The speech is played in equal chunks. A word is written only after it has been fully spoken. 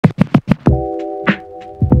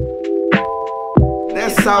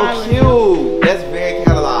so cute. That's very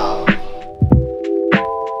catalog.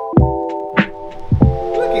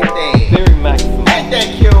 Look at that. Very maximum. Ain't that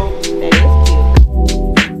cute? That is cute.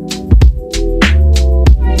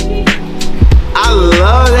 I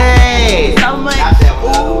love that. So much. Got that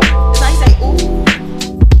one. Ooh. It's like you say, ooh.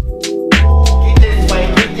 Get this way,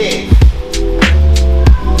 get this.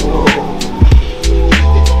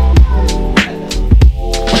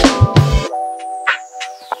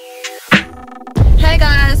 Hey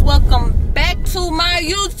guys, welcome back to my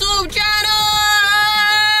YouTube channel.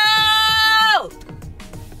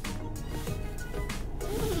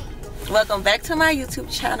 Welcome back to my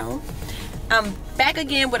YouTube channel. I'm back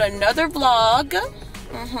again with another vlog.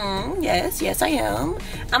 Yes I am.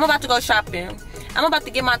 I'm about to go shopping. I'm about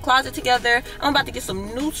to get my closet together. I'm about to get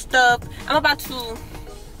some new stuff. I'm about to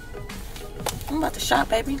shop,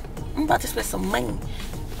 baby. I'm about to spend some money.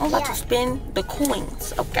 I'm about to spend the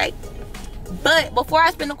coins, okay? But before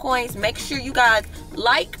I spend the coins, make sure you guys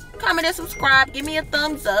like, comment, and subscribe. Give me a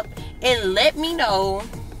thumbs up and let me know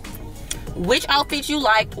which outfits you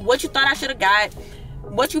like, what you thought I should have got,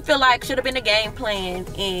 what you feel like should have been the game plan.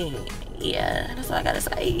 And yeah, that's all I gotta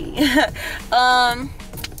say. I'm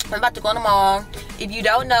about to go to the mall. If you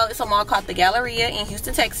don't know, it's a mall called the Galleria in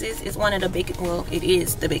Houston, Texas. It's one of the biggest, well, it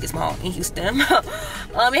is the biggest mall in Houston.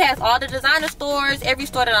 It has all the designer stores. Every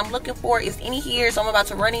store that I'm looking for is in here, so I'm about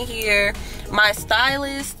to run in here. My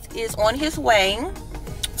stylist is on his way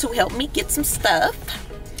to help me get some stuff,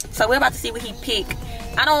 so we're about to see what he picked.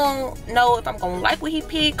 I don't know if I'm gonna like what he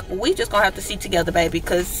picked. We just gonna have to see together, baby,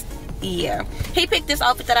 because yeah, he picked this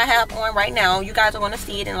outfit that I have on right now. You guys are gonna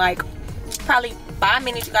see it in like probably 5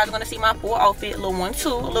 minutes. You guys are gonna see my full outfit, a little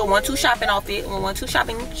 1-2 shopping outfit, a little 1-2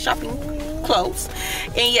 shopping clothes.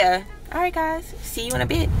 And yeah, all right guys, see you in a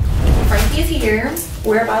bit. Frankie is here.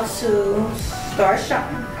 We're about to start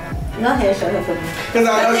shopping. Go ahead, show him for me. Because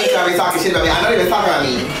I know you're already talking shit about me. I know you've been talking about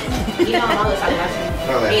me. You know I'm always talking about you.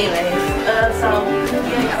 Okay. Anyways,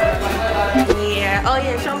 yeah. Oh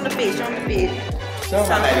yeah, show him the fit. Show him the fit. Show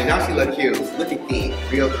my baby. Now she look cute. Look at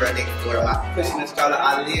this. Real girl next door. I'm pushing the stroller.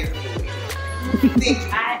 I live.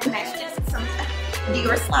 I matched just some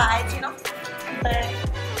Dior slides, you know. But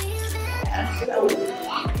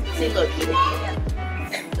see, look.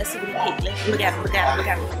 Let's see what he picked. Look at him.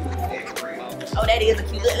 Oh, that is a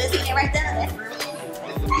cute look. Let's see that right there.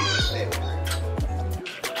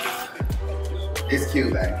 It's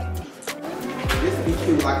cute, baby. This would be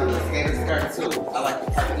cute like a little skater skirt too. I like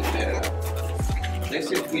the part that you better. Let's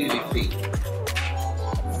just get it in feet.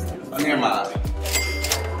 Oh, never mind.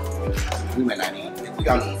 We might not need it. We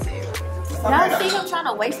don't need it. Y'all see him trying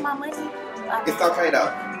to waste my money? It's okay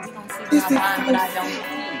though. We gonna see what I buy and what I don't.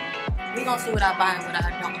 We gonna see what I buy and what I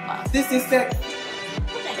don't buy. This is that.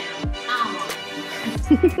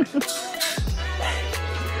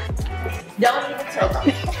 Don't even touch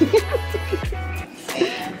me.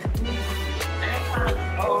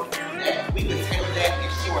 We can tailor that in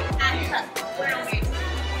short.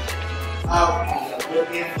 We'll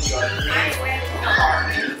get for your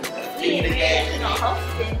apartment.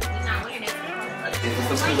 This is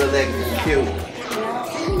some cute leggings. Cute.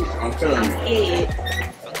 I'm feeling it.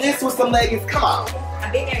 This was some leggings. Come on.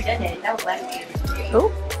 I've been there and done that. That was last year.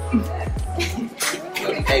 Oh.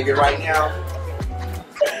 Your behavior right now.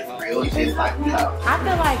 Real just like no. I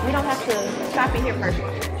feel like we don't have to shop in here first.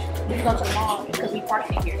 We can go to the mall because we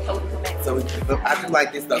parked in here, so we can come back. So I do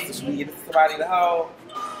like this stuff. So should we get somebody to hold?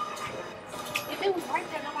 If it was right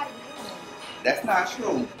there, nobody would do it. That's not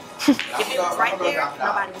true. If it was right there,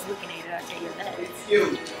 nobody was looking at it. I tell you that. It's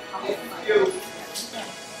cute. It's cute.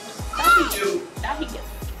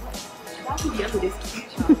 Don't be yellow this.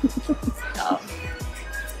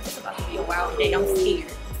 It's about to be a wild day. I'm scared. I'm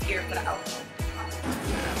scared for the outfit.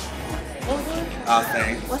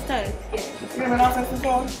 Awesome. What's that? You remember what I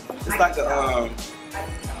before? It's like a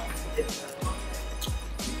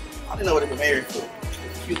I don't know what it's married to.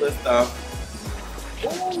 It's cute little stuff. Ooh,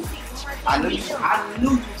 I knew you should have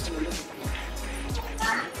looked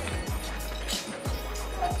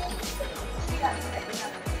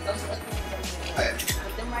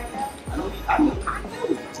I knew.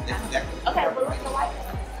 okay, but what's the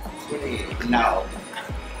white? No.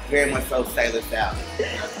 Very much so Sailor Style.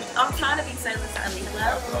 I'm trying to be Sailor Style.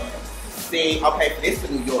 Hello? See, okay, for this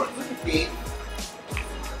to New York. Look at this.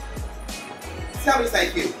 Tell me this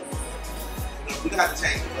ain't cute. We're gonna have to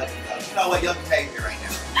change it, but you know what? Your behavior right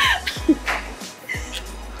now.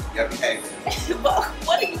 Your behavior.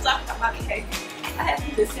 What are you talking about behavior? I haven't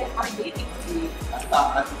even said my behavior. I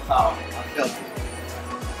felt it.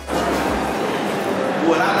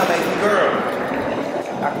 Well, I know baby girl.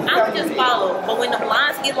 I'm just follow. But when the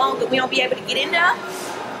lines get longer, we don't be able to get in there.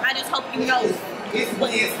 I just hope you know. It's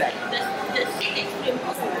Wednesday. The shit is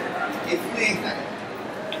impossible. It's Wednesday.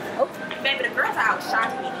 Oh, baby, the girls are out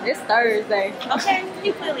shopping. It's Thursday. Okay,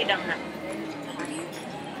 you clearly don't know.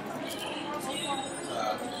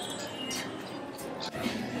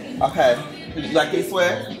 Okay. You like this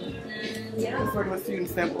sweat? Yeah. It's pretty much cute and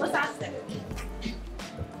simple. What's I say?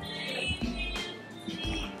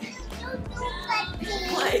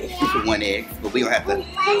 What? It's for 1X, but we don't have to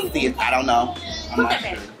see it. I don't know. I'm Put not that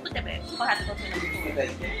sure. back. Put that back. We're gonna have to go to another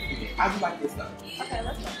store. I just like this though. Okay,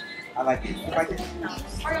 let's go. I like this. You like this? No.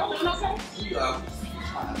 Are y'all looking okay?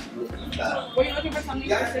 Were you looking for something?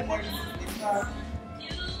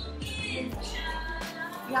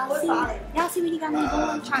 Y'all see what he got me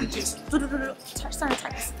doing? Trying to just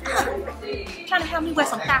trying to help me wear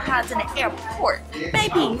some thigh highs in the airport.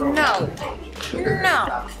 Baby, no.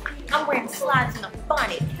 No. I'm wearing slides in a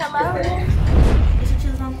bonnet. Hello? Is what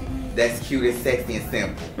you was on? That's cute and sexy and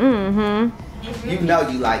simple. Mm-hmm. You know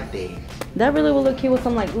you like that. That really would look cute with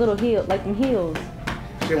some like little heels, like them heels.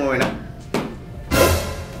 She want to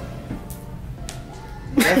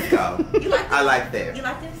Let's go. You like this? I like that. You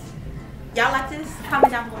like this? Y'all like this? Comment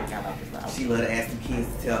down below if y'all like this. Though. She love to ask the kids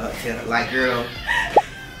to tell her, like, girl.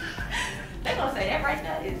 They gonna say that right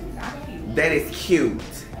there is not cute. That is cute.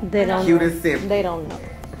 They don't Cute know. and simple. They don't know.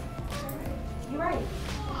 You're right.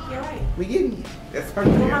 You're right. We getting you. That's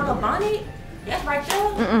perfect. You want my little bonnet? That's right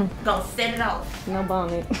there. Gonna set it off. No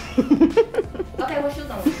bonnet. Okay, what shoes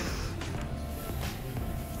on?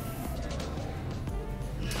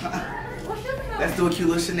 What shoes on? Let's do a cute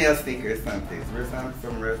little Chanel sticker or something.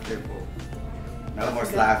 Something real simple. No more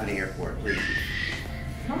slides in the airport, please.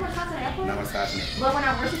 No more slides in the airport? No more slides in the airport. But when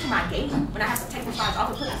I rush into my gate, when I have to take the slides off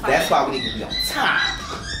and put the slides That's why we need to be on time.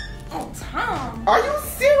 on time. Are you Are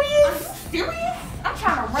serious? you serious? I'm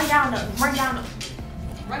trying to run down the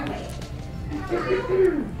runway.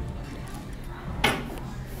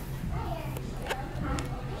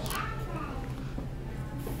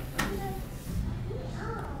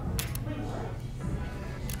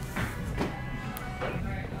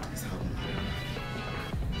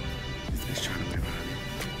 Let's try to win.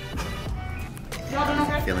 Y'all doing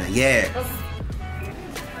okay? Feeling, yeah.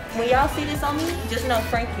 When y'all see this on me, just know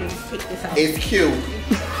Frankie kicked this out. It's cute.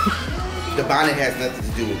 The bonnet has nothing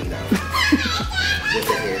to do with me though. Just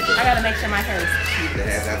a hair. I gotta make sure my hair is cute. That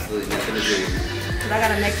has absolutely nothing to do with me. Cause I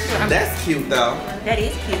gotta make sure I'm. That's cute though. That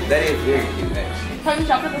is cute. That is very cute actually. Have you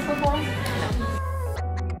talked this before?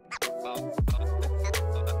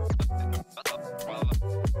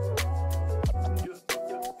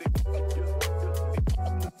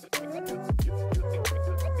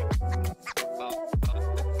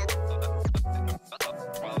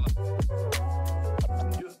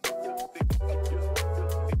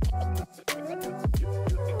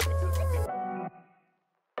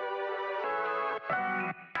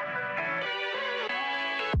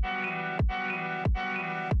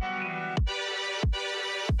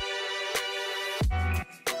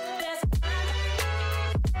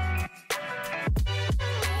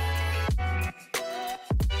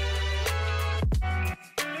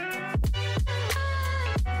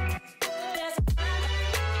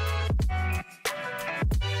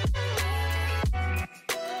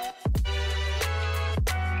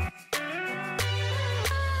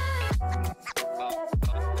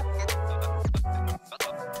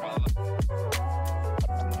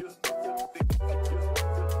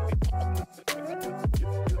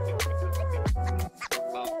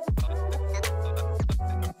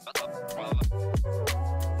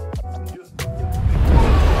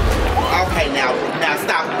 Now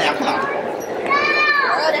stop. Now come on.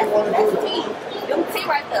 Girl, that's a T. Them T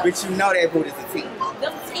right there. But you know that boot is a T.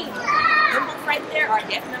 Them T. Them boots right there are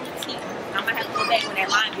definitely T. I'm gonna have to go back when that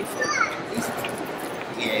line gets full.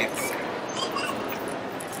 Yes.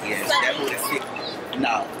 Yes, that boot is sick.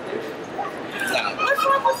 No. No. What's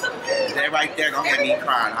wrong with some T? That right there gonna have me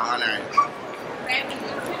crying all night. Baby,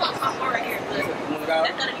 we're gonna talk more right here. Listen,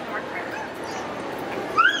 that's gonna be more crazy.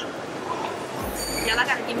 Y'all, I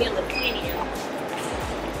gotta give me a little penny.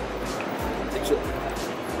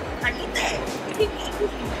 I need that. You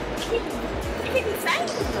keep saying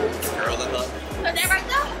this. Curl it up. Cause that right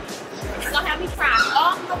there, it's gonna have me crying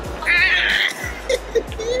all the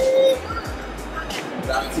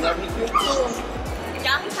Valentino be cute too.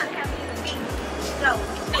 Y'all be trying to have me as a beat. So,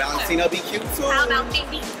 Valentino be cute too. how about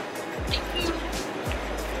Mindy? Thank you.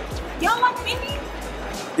 Y'all like Mindy?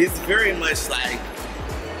 It's very much like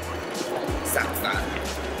Southside.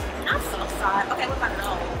 I'm so sorry. Okay, what about it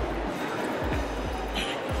all?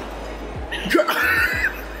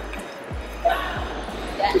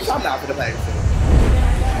 I'm not for the place.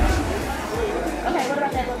 Okay, what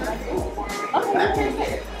about that?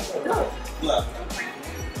 Okay. Look.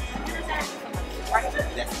 That's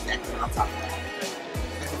exactly what I'm talking about.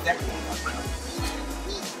 That's exactly what I'm talking about.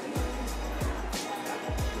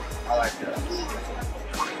 I like that.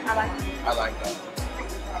 I like that.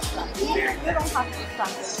 You don't have to do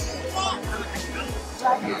something.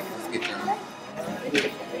 Yeah, let's get them.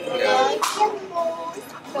 Yeah.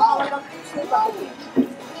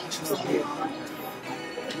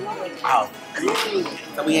 Oh.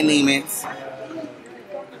 So we in Neiman's.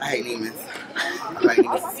 I hate Neiman's. I like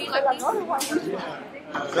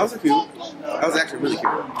Neiman's. Those are cute. That was actually really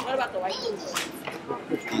cute. What about the white shoes?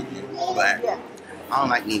 But I don't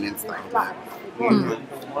like Neiman's like that.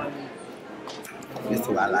 This is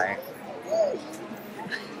what I like.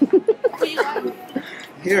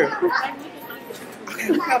 Here. Okay,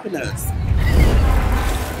 what's helping us?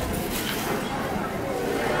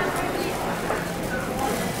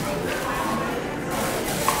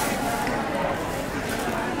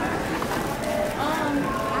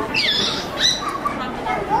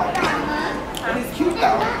 But it's cute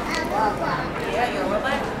though. Yeah, your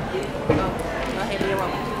robot? Go ahead with your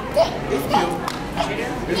robot. It's cute.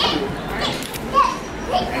 It's cute.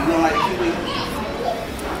 And you don't like the kiwi?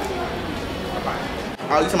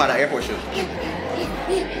 Oh, you talking about the airport shoe?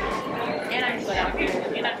 And I just go down here.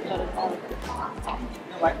 And I just go to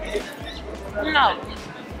the No.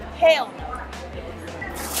 Hell no.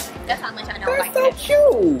 That's how much I don't like That's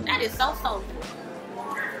so cute. That is so cool.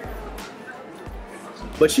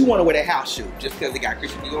 But you want to wear that house shoe just because it got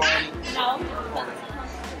Christian Dior on it? No.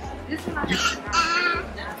 This is my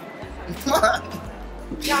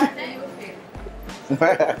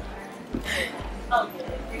Oh,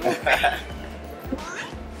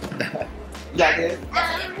 You got this?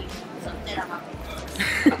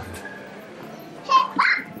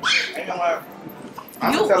 Ain't no more.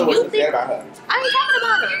 I'm You- telling you what you think- said about her. I ain't talking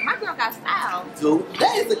about her. My girl got style. Dude,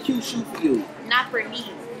 that is a cute shoe for you. Not for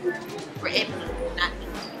me. For Ebony, not me.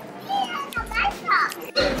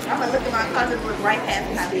 I'm gonna look at my cousin look right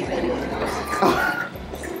past how big that is.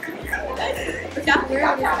 Y'all weird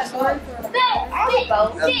as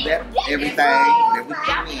that Everything that we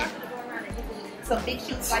can in. some big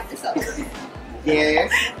shoes like this up.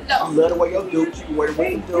 Yes. No. You love the way your dude. You can wear the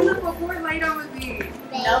way you do. Before later with me.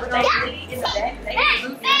 No, but they really in the back. They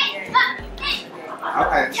loose in there. Okay.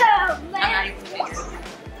 I'm not even figuring.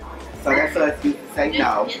 So that's us. You say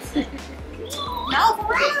no. No, for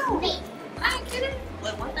real. I ain't kidding.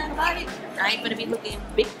 But one thing about it, I ain't gonna be looking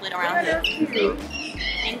Bigfoot around here.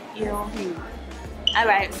 Thank you. All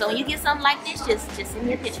right, so when you get something like this, just send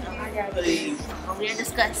me a picture. Over there,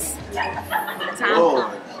 discuss. When the time Lord.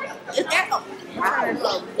 comes. Is there I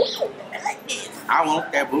like this. I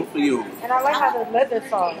want that boot for you. And I like how the leather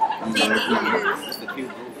soft. It's a cute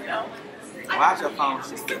boot. Why's your phone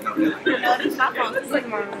just sitting over there? No, this is my phone. This is like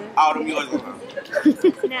mine. All them yours are.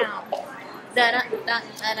 Now. I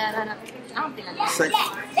don't think I need Say, you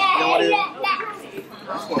know what it is?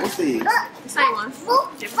 What's these? the same one.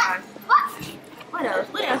 Different. What else?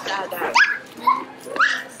 What else y'all got?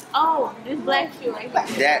 Oh, this black shoe right here.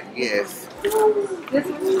 That, yes. This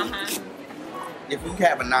one? If you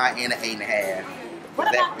have a 9 and an 8.5,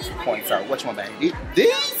 What that about these? points are. Which one, baby?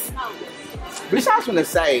 These? No. Bitch, I was gonna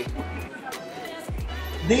say,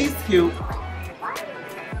 these cute.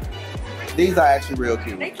 These are actually real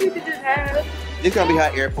cute. They cute to just have. This gonna be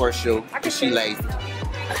her airport shoe. Cause she lazy.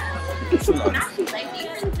 She lazy. Not too late. You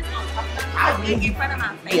really just gonna talk about it in front of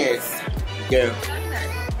my face. Yes. Yeah.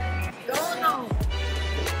 Go on.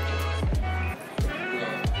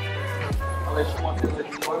 Unless you want to let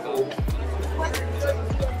you go.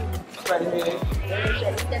 Right here.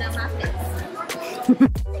 Get on my face.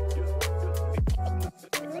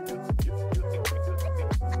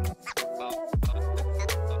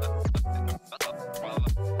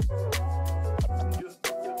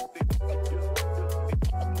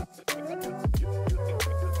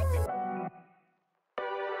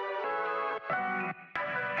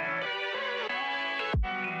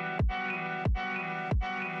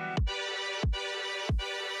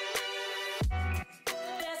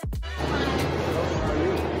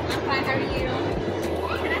 I'm fine, how are you?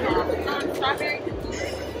 Can I have strawberry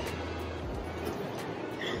cookies?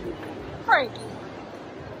 Frankie.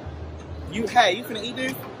 You finna eat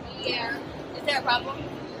this? Yeah. Is there a problem?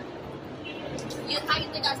 How you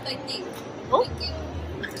think I stay thick? Oh. Thank you.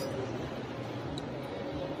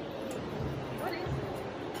 What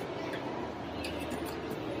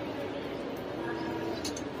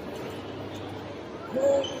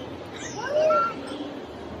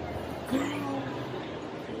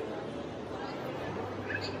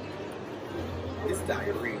is It's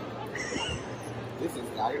diarrhea. This is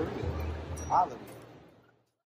diarrhea. All of it.